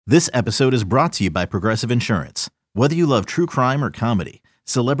This episode is brought to you by Progressive Insurance. Whether you love true crime or comedy,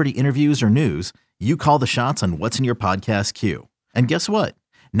 celebrity interviews or news, you call the shots on what's in your podcast queue. And guess what?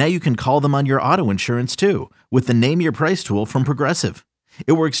 Now you can call them on your auto insurance too with the Name Your Price tool from Progressive.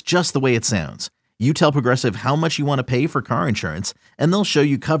 It works just the way it sounds. You tell Progressive how much you want to pay for car insurance, and they'll show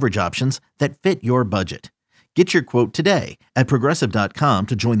you coverage options that fit your budget. Get your quote today at Progressive.com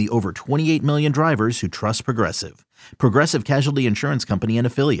to join the over 28 million drivers who trust Progressive. Progressive Casualty Insurance Company and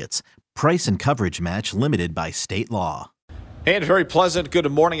Affiliates. Price and coverage match limited by state law. Hey, and very pleasant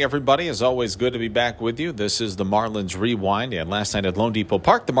good morning, everybody. It's always good to be back with you. This is the Marlins Rewind, and last night at Lone Depot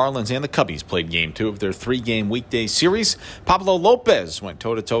Park, the Marlins and the Cubbies played Game 2 of their 3-game weekday series. Pablo Lopez went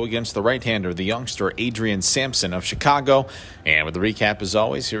toe-to-toe against the right-hander, the youngster Adrian Sampson of Chicago. And with the recap, as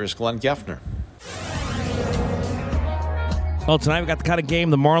always, here is Glenn Geffner. Well, tonight we've got the kind of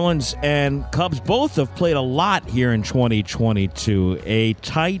game the Marlins and Cubs both have played a lot here in 2022. A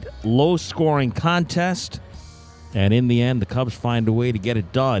tight, low-scoring contest. And in the end, the Cubs find a way to get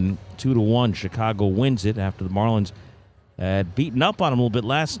it done. 2-1, Chicago wins it after the Marlins had beaten up on them a little bit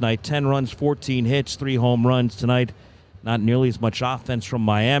last night. 10 runs, 14 hits, 3 home runs tonight. Not nearly as much offense from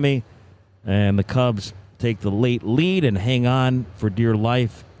Miami. And the Cubs take the late lead and hang on for dear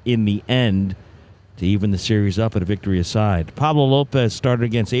life in the end to even the series up at a victory aside. Pablo Lopez started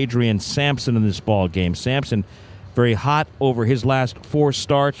against Adrian Sampson in this ball game. Sampson very hot over his last 4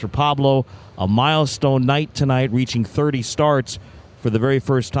 starts. For Pablo, a milestone night tonight, reaching 30 starts for the very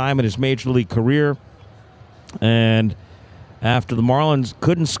first time in his major league career. And after the Marlins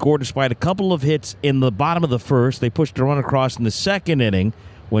couldn't score despite a couple of hits in the bottom of the first, they pushed a run across in the second inning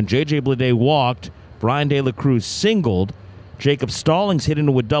when J.J. Bleday walked. Brian De La Cruz singled. Jacob Stallings hit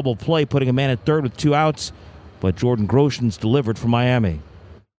into a double play, putting a man at third with 2 outs, but Jordan Groshans delivered for Miami.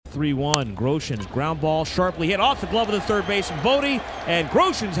 3-1, Groshans, ground ball, sharply hit off the glove of the third baseman, Bodie, and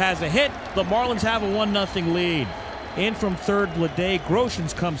Groshans has a hit. The Marlins have a 1-0 lead. In from third, Bleday.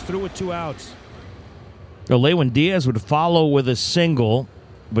 Groshans comes through with 2 outs. Lewin Diaz would follow with a single,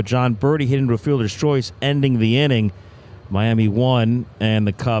 but John Birdie hit into a fielder's choice, ending the inning. Miami won, and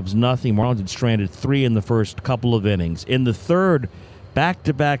the Cubs nothing. Marlins had stranded 3 in the first couple of innings. In the third,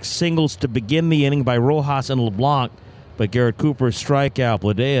 back-to-back singles to begin the inning by Rojas and LeBlanc, but Garrett Cooper's strikeout.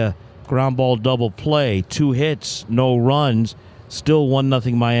 Bleday, ground ball double play, 2 hits, no runs. Still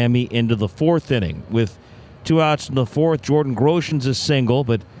 1-0 Miami into the fourth inning. With 2 outs in the fourth, Jordan Groshans a single,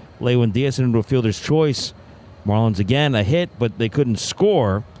 but Lewin Diaz into a fielder's choice. Marlins again a hit, but they couldn't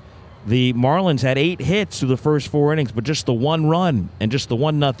score. The Marlins had 8 hits through the first 4 innings, but just the 1 run and just the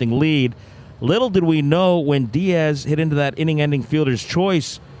 1-0 lead. Little did we know when Diaz hit into that inning-ending fielder's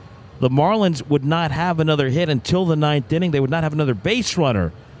choice, the Marlins would not have another hit until the 9th inning. They would not have another base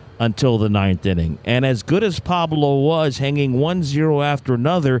runner until the 9th inning. And as good as Pablo was, hanging 1-0 after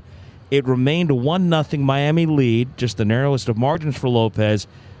another, it remained a 1-0 Miami lead, just the narrowest of margins for Lopez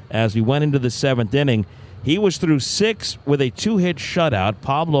as we went into the 7th inning. He was through 6 with a 2-hit shutout.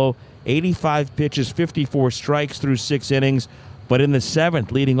 Pablo, 85 pitches, 54 strikes through 6 innings. But in the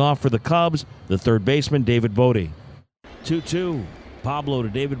 7th, leading off for the Cubs, the third baseman, David Bodie. 2-2. Pablo to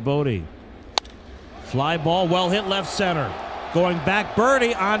David Bodie. Fly ball, well hit left center. Going back,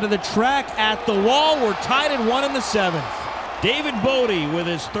 Birdie onto the track at the wall. We're tied at 1 in the 7th. David Bodie with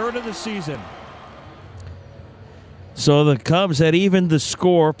his 3rd of the season. So the Cubs had evened the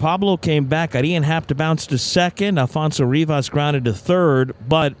score. Pablo came back. Ian Happ to bounce to second. Alfonso Rivas grounded to third,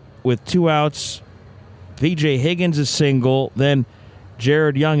 but with 2 outs, P.J. Higgins a single, then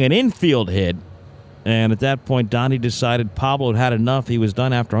Jared Young an infield hit. And at that point, Donnie decided Pablo had had enough. He was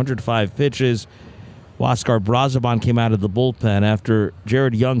done after 105 pitches. Huáscar Brazoban came out of the bullpen after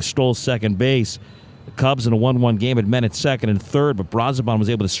Jared Young stole second base. The Cubs in a 1-1 game had men at second and third, but Brazoban was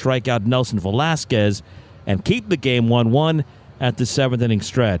able to strike out Nelson Velasquez and keep the game 1-1 at the 7th inning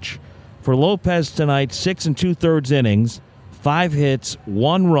stretch. For Lopez tonight, 6 2/3 innings, 5 hits,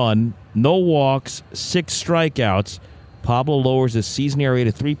 1 run, no walks, 6 strikeouts. Pablo lowers his season ERA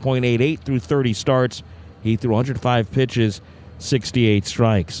to 3.88 through 30 starts. He threw 105 pitches, 68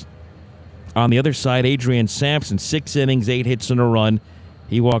 strikes. On the other side, Adrian Sampson, 6 innings, 8 hits and a run.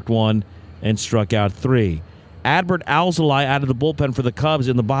 He walked 1 and struck out 3. Adbert Alzolay out of the bullpen for the Cubs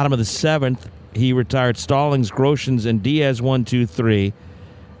in the bottom of the 7th. He retired Stallings, Groshans, and Diaz 1, 2, 3.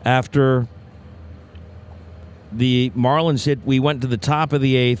 After the Marlins hit, we went to the top of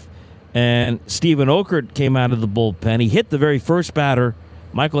the 8th. And Steven Okert came out of the bullpen. He hit the very first batter,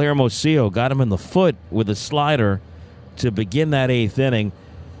 Michael Hermosillo, got him in the foot with a slider to begin that 8th inning.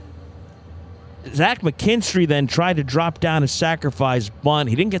 Zach McKinstry then tried to drop down a sacrifice bunt.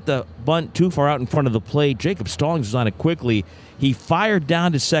 He didn't get the bunt too far out in front of the plate. Jacob Stallings was on it quickly. He fired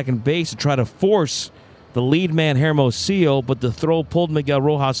down to second base to try to force the lead man Hermosillo, but the throw pulled Miguel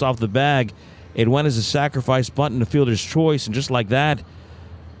Rojas off the bag. It went as a sacrifice bunt in the fielder's choice, and just like that,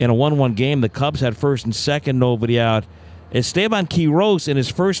 in a 1-1 game, the Cubs had first and second, nobody out. Esteban Quiroz, in his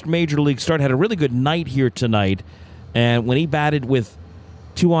first major league start, had a really good night here tonight, and when he batted with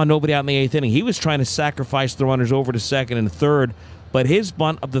 2 on, nobody out in the 8th inning, he was trying to sacrifice the runners over to second and third, but his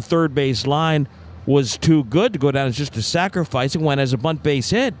bunt up the third base line was too good to go down as just a sacrifice. It went as a bunt base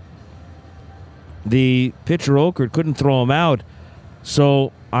hit. The pitcher, Okert, couldn't throw him out.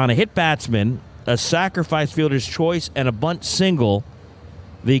 So on a hit batsman, a sacrifice fielder's choice, and a bunt single,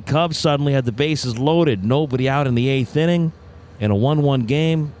 the Cubs suddenly had the bases loaded. Nobody out in the 8th inning in a 1-1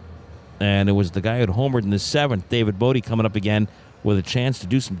 game. And it was the guy who had homered in the 7th, David Bodie, coming up again with a chance to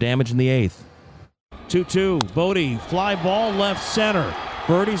do some damage in the 8th. 2-2. Bodie, fly ball left center.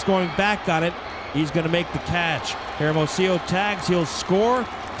 Birdie's going back on it. He's going to make the catch. Hermosillo tags. He'll score.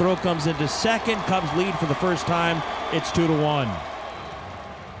 Throw comes into second. Cubs lead for the first time. It's 2-1.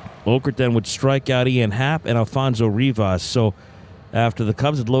 Okert then would strike out Ian Happ and Alfonso Rivas. So after the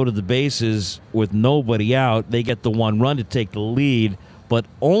Cubs had loaded the bases with nobody out, they get the 1 run to take the lead, but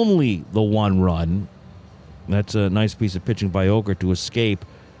only the 1 run. That's a nice piece of pitching by Okert to escape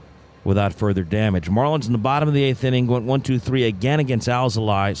without further damage. Marlins in the bottom of the 8th inning went 1-2-3 again against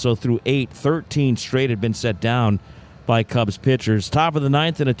Alzolay. So through 8, 13 straight had been set down by Cubs pitchers. Top of the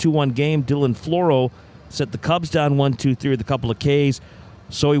 9th in a 2-1 game, Dylan Floro set the Cubs down 1-2-3 with a couple of Ks.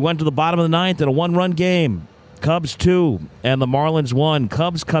 So he went to the bottom of the 9th in a 1-run game. Cubs 2 and the Marlins 1.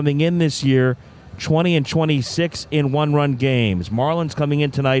 Cubs coming in this year 20-26 in 1-run games. Marlins coming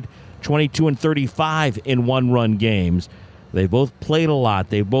in tonight 22-35 in 1-run games. They both played a lot.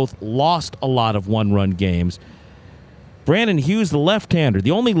 They both lost a lot of 1-run games. Brandon Hughes, the left-hander,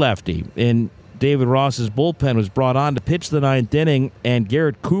 the only lefty in David Ross's bullpen, was brought on to pitch the 9th inning, and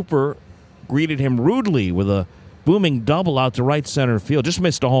Garrett Cooper greeted him rudely with a booming double out to right center field. Just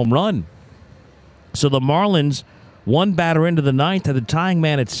missed a home run. So the Marlins, 1 batter into the 9th, had the tying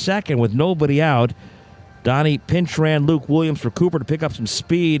man at second with nobody out. Donnie pinch ran Luke Williams for Cooper to pick up some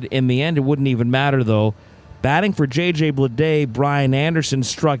speed. In the end, it wouldn't even matter, though. Batting for J.J. Bleday, Brian Anderson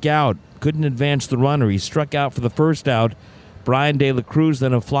struck out. Couldn't advance the runner. He struck out for the first out. Brian De La Cruz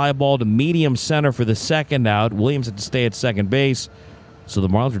then a fly ball to medium center for the second out. Williams had to stay at second base. So the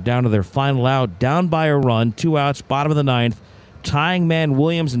Marlins were down to their final out, down by a run, 2 outs, bottom of the 9th. Tying man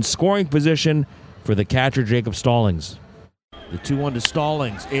Williams in scoring position for the catcher Jacob Stallings. The 2-1 to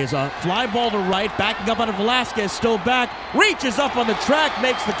Stallings is a fly ball to right, backing up on Velasquez, still back, reaches up on the track,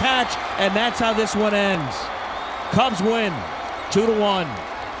 makes the catch, and that's how this one ends. Cubs win, 2-1.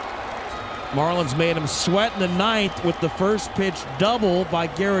 Marlins made him sweat in the 9th with the first pitch double by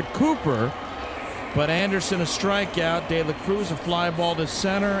Garrett Cooper, but Anderson a strikeout, De La Cruz a fly ball to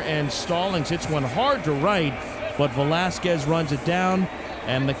center, and Stallings hits one hard to right, but Velasquez runs it down,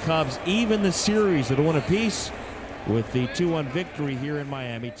 and the Cubs even the series at 1 apiece with the 2-1 victory here in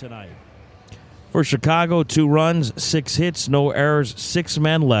Miami tonight. For Chicago, 2 runs, 6 hits, no errors, 6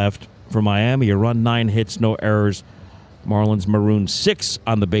 men left. For Miami, a run, 9 hits, no errors. Marlins marooned 6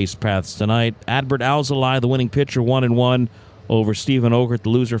 on the base paths tonight. Adbert Alzolay, the winning pitcher, 1-1 over Stephen Okert, the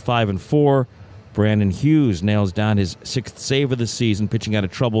loser, 5-4. Brandon Hughes nails down his 6th save of the season, pitching out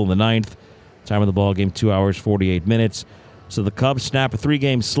of trouble in the 9th. Time of the ball game, 2 hours, 48 minutes. So the Cubs snap a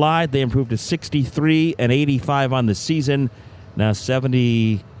 3-game slide. They improved to 63-85 on the season. Now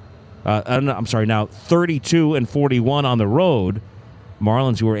 32-41 on the road.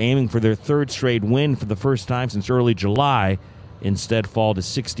 Marlins, who are aiming for their 3rd straight win for the first time since early July, instead fall to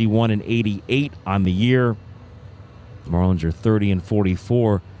 61-88 on the year. Marlins are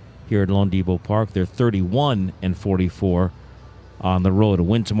 30-44 here at Lone Depot Park. They're 31-44 on the road. A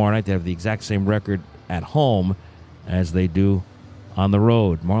win tomorrow night, they have the exact same record at home as they do on the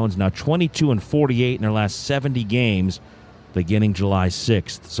road. Marlins now 22-48 in their last 70 games beginning July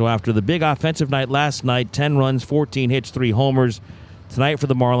 6th. So after the big offensive night last night, 10 runs, 14 hits, 3 homers. Tonight for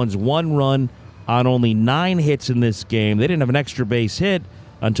the Marlins, 1 run on only 9 hits in this game. They didn't have an extra base hit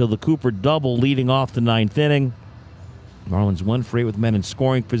until the Cooper double leading off the 9th inning. Marlins 1 for 8 with men in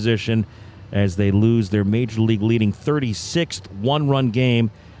scoring position as they lose their Major League leading 36th 1-run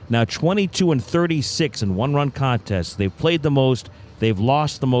game. Now 22-36 in 1-run contests. They've played the most. They've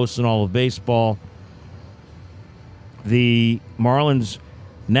lost the most in all of baseball. The Marlins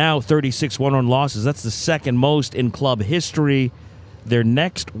now 36 1-run losses. That's the second most in club history. Their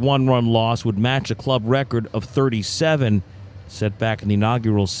next 1-run loss would match a club record of 37 set back in the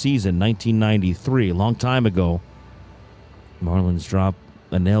inaugural season, 1993, a long time ago. Marlins drop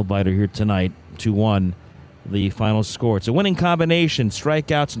a nail-biter here tonight, 2-1, the final score. It's a winning combination,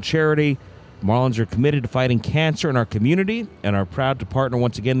 strikeouts and charity. Marlins are committed to fighting cancer in our community and are proud to partner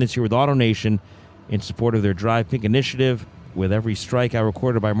once again this year with AutoNation in support of their Drive Pink initiative. With every strikeout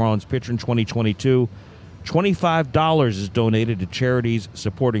recorded by Marlins pitcher in 2022, $25 is donated to charities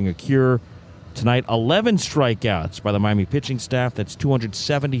supporting a cure. Tonight, 11 strikeouts by the Miami pitching staff. That's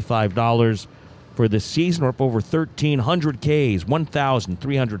 $275 for the season. We're up over 1,300 Ks,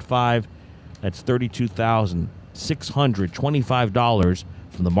 1,305. That's $32,625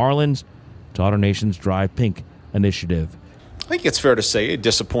 from the Marlins to AutoNation's Drive Pink initiative. I think it's fair to say a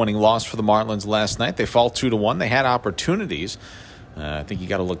disappointing loss for the Marlins last night. They fall 2-1. They had opportunities. I think you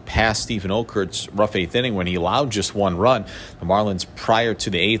got to look past Stephen Okert's rough eighth inning when he allowed just one run. The Marlins, prior to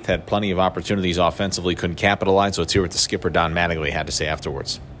the eighth, had plenty of opportunities offensively, couldn't capitalize. So let's hear what the skipper, Don Mattingly, had to say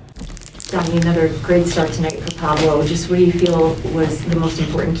afterwards. Donnie, another great start tonight for Pablo. Just what do you feel was the most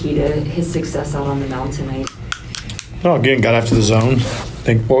important key to his success out on the mound tonight? Well, again, got after the zone. I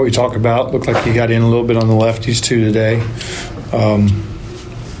think what we talked about looked like he got in a little bit on the lefties too today.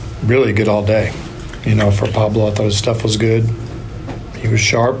 Really good all day. For Pablo, I thought his stuff was good. He was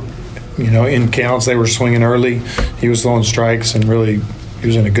sharp. In counts, they were swinging early. He was throwing strikes, and really he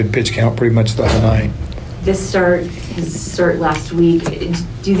was in a good pitch count pretty much the whole night. His start last week,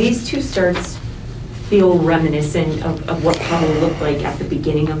 do these two starts feel reminiscent of what Pablo looked like at the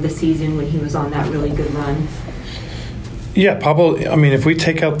beginning of the season when he was on that really good run? Yeah, Pablo, if we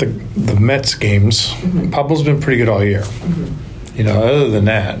take out the Mets games, Pablo's been pretty good all year. Other than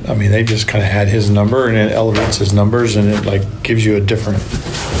that, they just kind of had his number, and it elevates his numbers, and it gives you a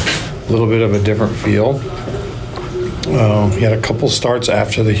little bit of a different feel. He had a couple starts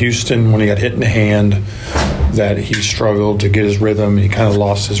after the Houston when he got hit in the hand that he struggled to get his rhythm. He kind of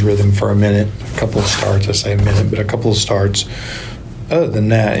lost his rhythm for a minute. A couple of starts, I say a minute, but a couple of starts. Other than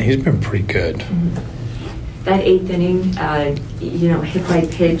that, he's been pretty good. That eighth inning, hit by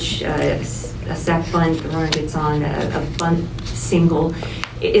pitch, a sac bunt, the runner gets on, a bunt single.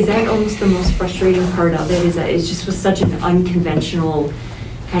 Is that almost the most frustrating part of it? Is that it just was such an unconventional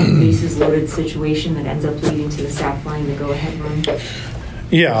kind of bases loaded situation that ends up leading to the sac fly and the go-ahead run?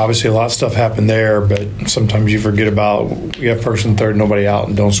 Yeah, obviously a lot of stuff happened there, but sometimes you forget about you have first and third, nobody out,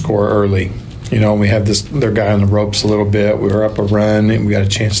 and don't score early. We have their guy on the ropes a little bit. We were up a run, and we got a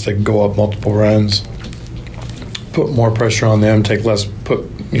chance to go up multiple runs. Put more pressure on them, take less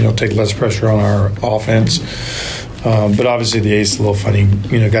pressure on our offense. But obviously the ace is a little funny.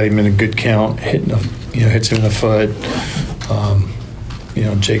 Got him in a good count, hits him in the foot.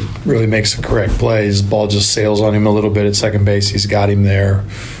 Jake really makes the correct play. His ball just sails on him a little bit at second base. He's got him there.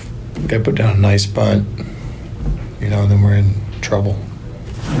 They put down a nice bunt. And then we're in trouble.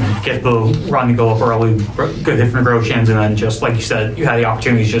 Get the run to go up early, good hit from Groshans, and then just like you said, you had the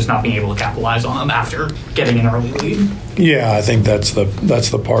opportunities, just not being able to capitalize on them after getting an early lead. Yeah, I think that's the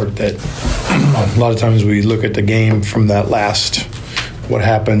part that a lot of times we look at the game from that last what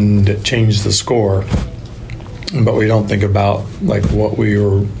happened that changed the score, but we don't think about what we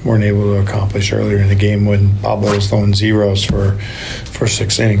weren't able to accomplish earlier in the game when Pablo was throwing zeros for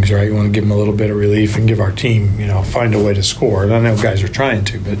 6 innings, right? You want to give him a little bit of relief and give our team, find a way to score. And I know guys are trying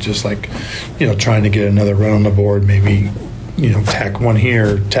to, but just trying to get another run on the board, maybe, tack one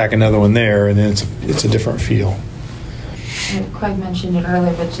here, tack another one there, and then it's a different feel. Craig mentioned it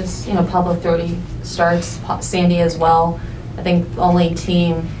earlier, but just, Pablo 30 starts, Sandy as well. I think the only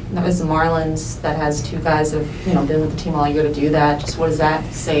team that was the Marlins that has two guys that have been with the team all year to do that. Just what does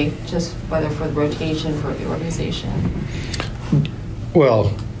that say, just whether for the rotation, for the organization?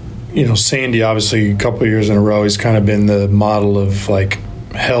 Well, Sandy, obviously, a couple of years in a row, he's kind of been the model of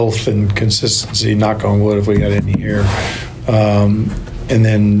health and consistency. Knock on wood, if we got any here. And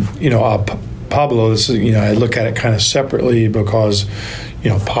then Pablo, this is, I look at it kind of separately because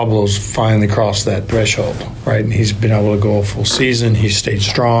Pablo's finally crossed that threshold, right? And he's been able to go a full season. He's stayed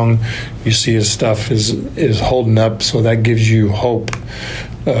strong. You see his stuff is holding up, so that gives you hope.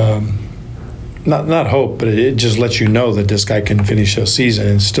 Not hope, but it just lets you know that this guy can finish a season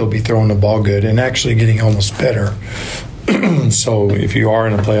and still be throwing the ball good and actually getting almost better. So if you are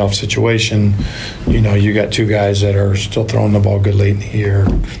in a playoff situation, you got two guys that are still throwing the ball good late in the year,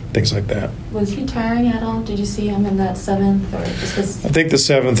 things like that. Was he tiring at all? Did you see him in that seventh, or just because? I think the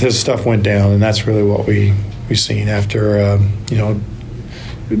seventh, his stuff went down, and that's really what we seen after.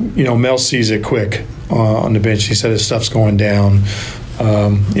 Mel sees it quick on the bench. He said his stuff's going down.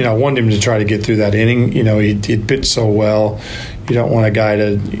 I wanted him to try to get through that inning. He'd pitched so well. You don't want a guy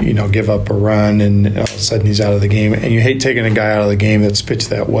to, give up a run and all of a sudden he's out of the game. And you hate taking a guy out of the game that's pitched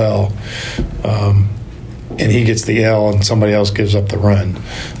that well, and he gets the L and somebody else gives up the run.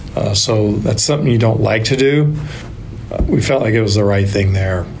 So that's something you don't like to do. We felt like it was the right thing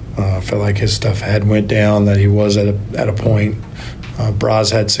there. Felt like his stuff had went down, that he was at a point.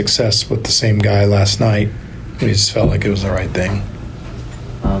 Braz had success with the same guy last night. We just felt like it was the right thing.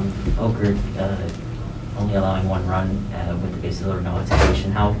 Oker only allowing one run with the bases loaded, no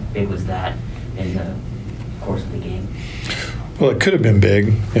execution. How big was that in the course of the game? Well, it could have been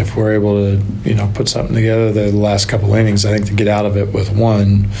big if we're able to, put something together the last couple innings. I think to get out of it with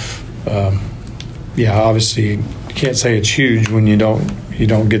one, obviously you can't say it's huge when you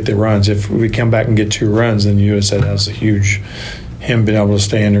don't get the runs. If we come back and get 2 runs, then you would have said that's a huge. Him being able to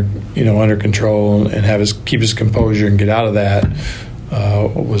stay under control and keep his composure and get out of that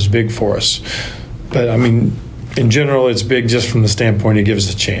was big for us. But I mean, in general, it's big just from the standpoint it gives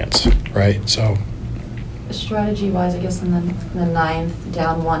us a chance, right? So, strategy-wise, I guess in the ninth,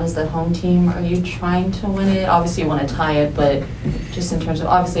 down 1 is the home team. Are you trying to win it? Obviously, you want to tie it, but just in terms of,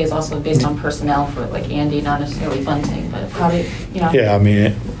 obviously, it's also based on personnel for like Andy, not necessarily bunting. But how do you know? Yeah, I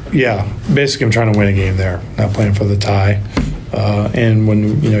mean, basically, I'm trying to win a game there, not playing for the tie. And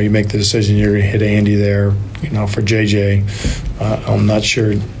when you make the decision, you're going to hit Andy there. For JJ, I'm not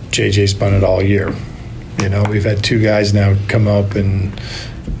sure JJ's spun it all year. We've had 2 guys now come up, and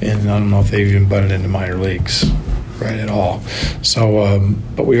I don't know if they've even bunted into minor leagues, right, at all. So,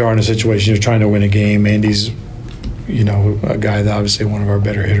 but we are in a situation you're trying to win a game. Andy's, a guy that obviously one of our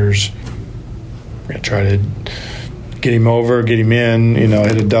better hitters. We're going to try to get him over, get him in,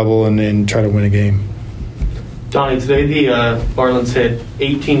 hit a double, and then try to win a game. Donnie, today the Marlins hit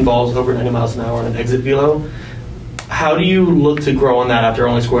 18 balls over 90 miles an hour on an exit velo. How do you look to grow on that after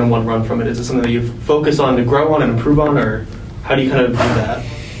only scoring 1 run from it? Is it something that you focus on to grow on and improve on, or how do you kind of do that?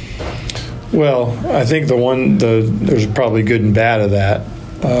 Well, I think there's probably good and bad of that.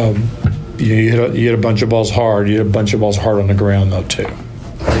 You hit a bunch of balls hard. You hit a bunch of balls hard on the ground, though, too.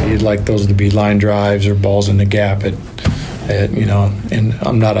 You'd like those to be line drives or balls in the gap and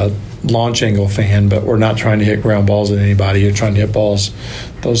I'm not a launch angle fan, but we're not trying to hit ground balls at anybody. You're trying to hit balls,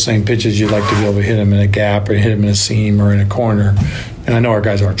 those same pitches you'd like to be able to hit them in a gap or hit them in a seam or in a corner. And I know our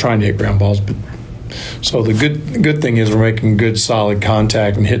guys aren't trying to hit ground balls, but so the good thing is we're making good solid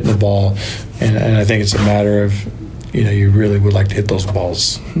contact and hitting the ball, and I think it's a matter of you really would like to hit those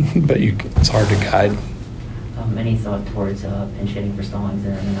balls, but it's hard to guide. Any thought towards pinch hitting for Stallings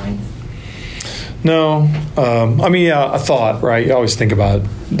there in the ninth? No. A thought, right? You always think about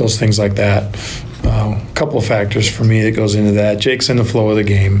those things like that. A couple of factors for me that goes into that. Jake's in the flow of the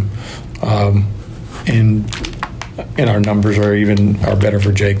game, and our numbers are better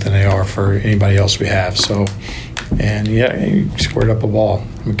for Jake than they are for anybody else we have. So, and he squared up a ball.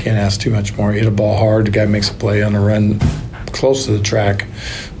 We can't ask too much more. He hit a ball hard. The guy makes a play on a run close to the track.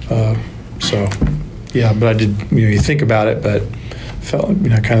 But I did. You think about it, but felt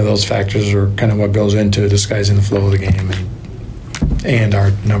kind of those factors are kind of what goes into this guy's in the flow of the game, and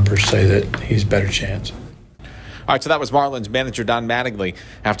our numbers say that he's better chance. All right, so that was Marlins manager Don Mattingly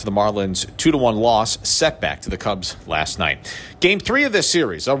after the Marlins 2-1 loss setback to the Cubs last night. Game 3 of this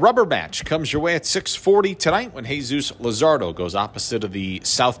series, a rubber match, comes your way at 6:40 tonight when Jesus Luzardo goes opposite of the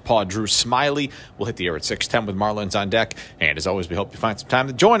southpaw Drew Smiley. We'll hit the air at 6:10 with Marlins on deck. And as always, we hope you find some time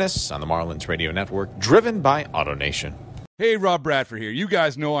to join us on the Marlins Radio Network, driven by AutoNation. Hey, Rob Bradford here. You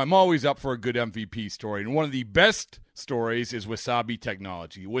guys know I'm always up for a good MVP story, and one of the best stories is Wasabi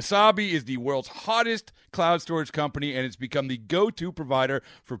Technology. Wasabi is the world's hottest cloud storage company, and it's become the go-to provider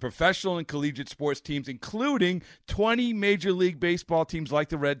for professional and collegiate sports teams, including 20 Major League Baseball teams like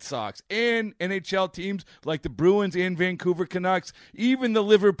the Red Sox and NHL teams like the Bruins and Vancouver Canucks. Even the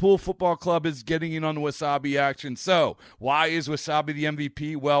Liverpool Football Club is getting in on the Wasabi action. So, why is Wasabi the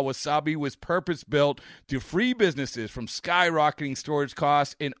MVP? Well, Wasabi was purpose-built to free businesses from skyrocketing storage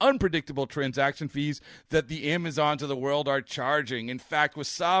costs and unpredictable transaction fees that the Amazons of the world are charging. In fact,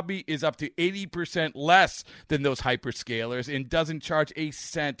 Wasabi is up to 80% less than those hyperscalers and doesn't charge a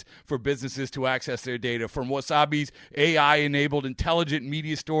cent for businesses to access their data. From Wasabi's AI-enabled intelligent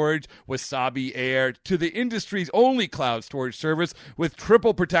media storage, Wasabi Air, to the industry's only cloud storage service with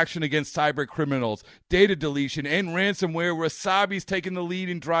triple protection against cyber criminals, data deletion, and ransomware, Wasabi's taken the lead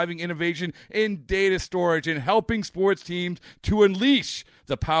in driving innovation in data storage and helping sports teams to unleash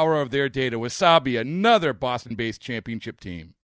the power of their data. Wasabi, another Boston-based championship team.